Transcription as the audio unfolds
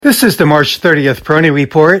This is the March 30th Peroni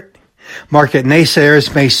Report. Market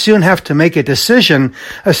naysayers may soon have to make a decision,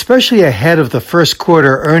 especially ahead of the first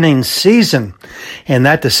quarter earnings season. And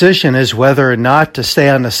that decision is whether or not to stay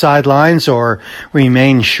on the sidelines or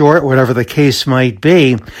remain short, whatever the case might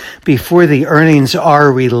be, before the earnings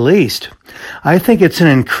are released. I think it's an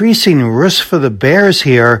increasing risk for the bears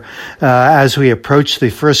here as we approach the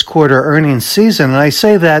first quarter earnings season. And I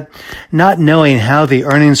say that not knowing how the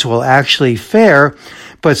earnings will actually fare,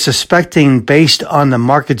 but suspecting based on the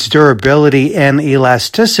market's durability and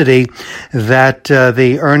elasticity that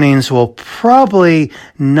the earnings will probably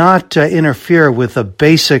not interfere with the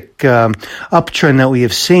basic uptrend that we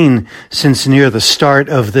have seen since near the start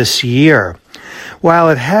of this year. While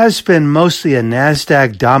it has been mostly a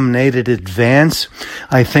NASDAQ-dominated advance,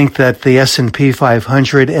 I think that the S&P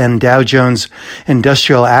 500 and Dow Jones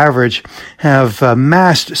Industrial Average have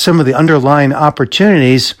masked some of the underlying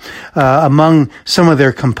opportunities among some of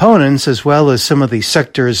their components, as well as some of the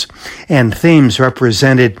sectors and themes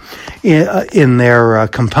represented in their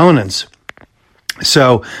components.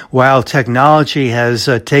 So while technology has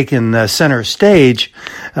taken center stage,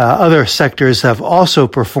 other sectors have also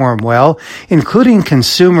performed well, including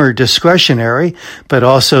consumer discretionary, but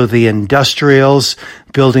also the industrials,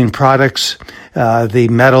 building products, the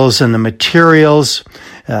metals and the materials.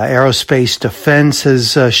 Aerospace defense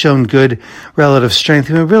has shown good relative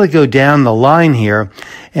strength. We really go down the line here,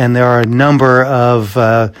 and there are a number of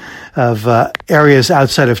areas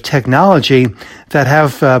outside of technology that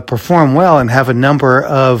have performed well and have a number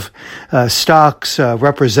of stocks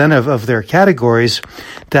representative of their categories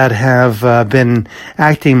that have been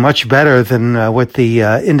acting much better than what the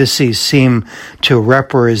indices seem to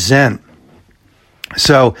represent.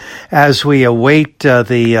 So as we await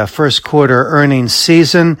the first quarter earnings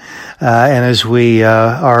season, and as we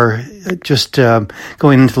are just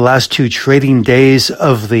going into the last two trading days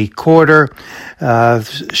of the quarter,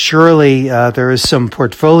 surely there is some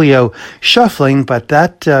portfolio shuffling, but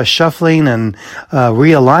that shuffling and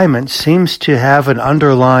realignment seems to have an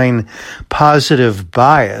underlying positive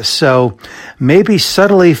bias. So maybe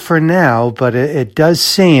subtly for now, but it does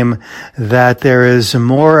seem that there is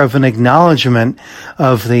more of an acknowledgement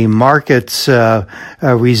of the market's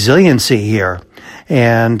resiliency here.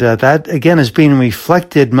 And that, again, is being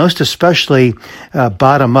reflected most especially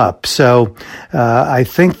bottom up. So I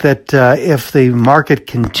think that if the market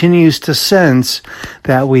continues to sense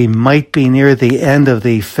that we might be near the end of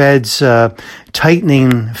the Fed's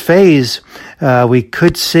tightening phase, we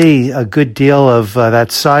could see a good deal of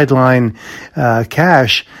that sideline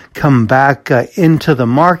cash come back into the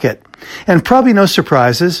market. And probably no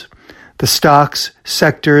surprises. The stocks,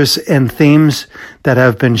 sectors, and themes that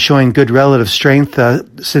have been showing good relative strength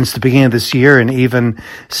since the beginning of this year and even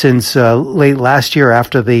since late last year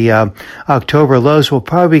after the October lows will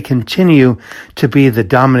probably continue to be the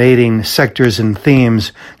dominating sectors and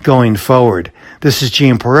themes going forward. This is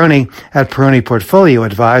Gene Peroni at Peroni Portfolio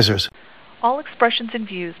Advisors. All expressions and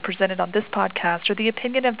views presented on this podcast are the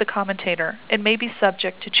opinion of the commentator and may be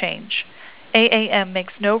subject to change. AAM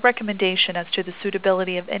makes no recommendation as to the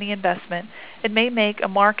suitability of any investment. It may make a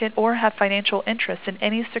market or have financial interest in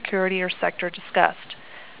any security or sector discussed.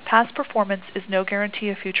 Past performance is no guarantee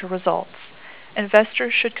of future results.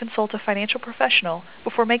 Investors should consult a financial professional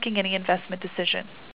before making any investment decision.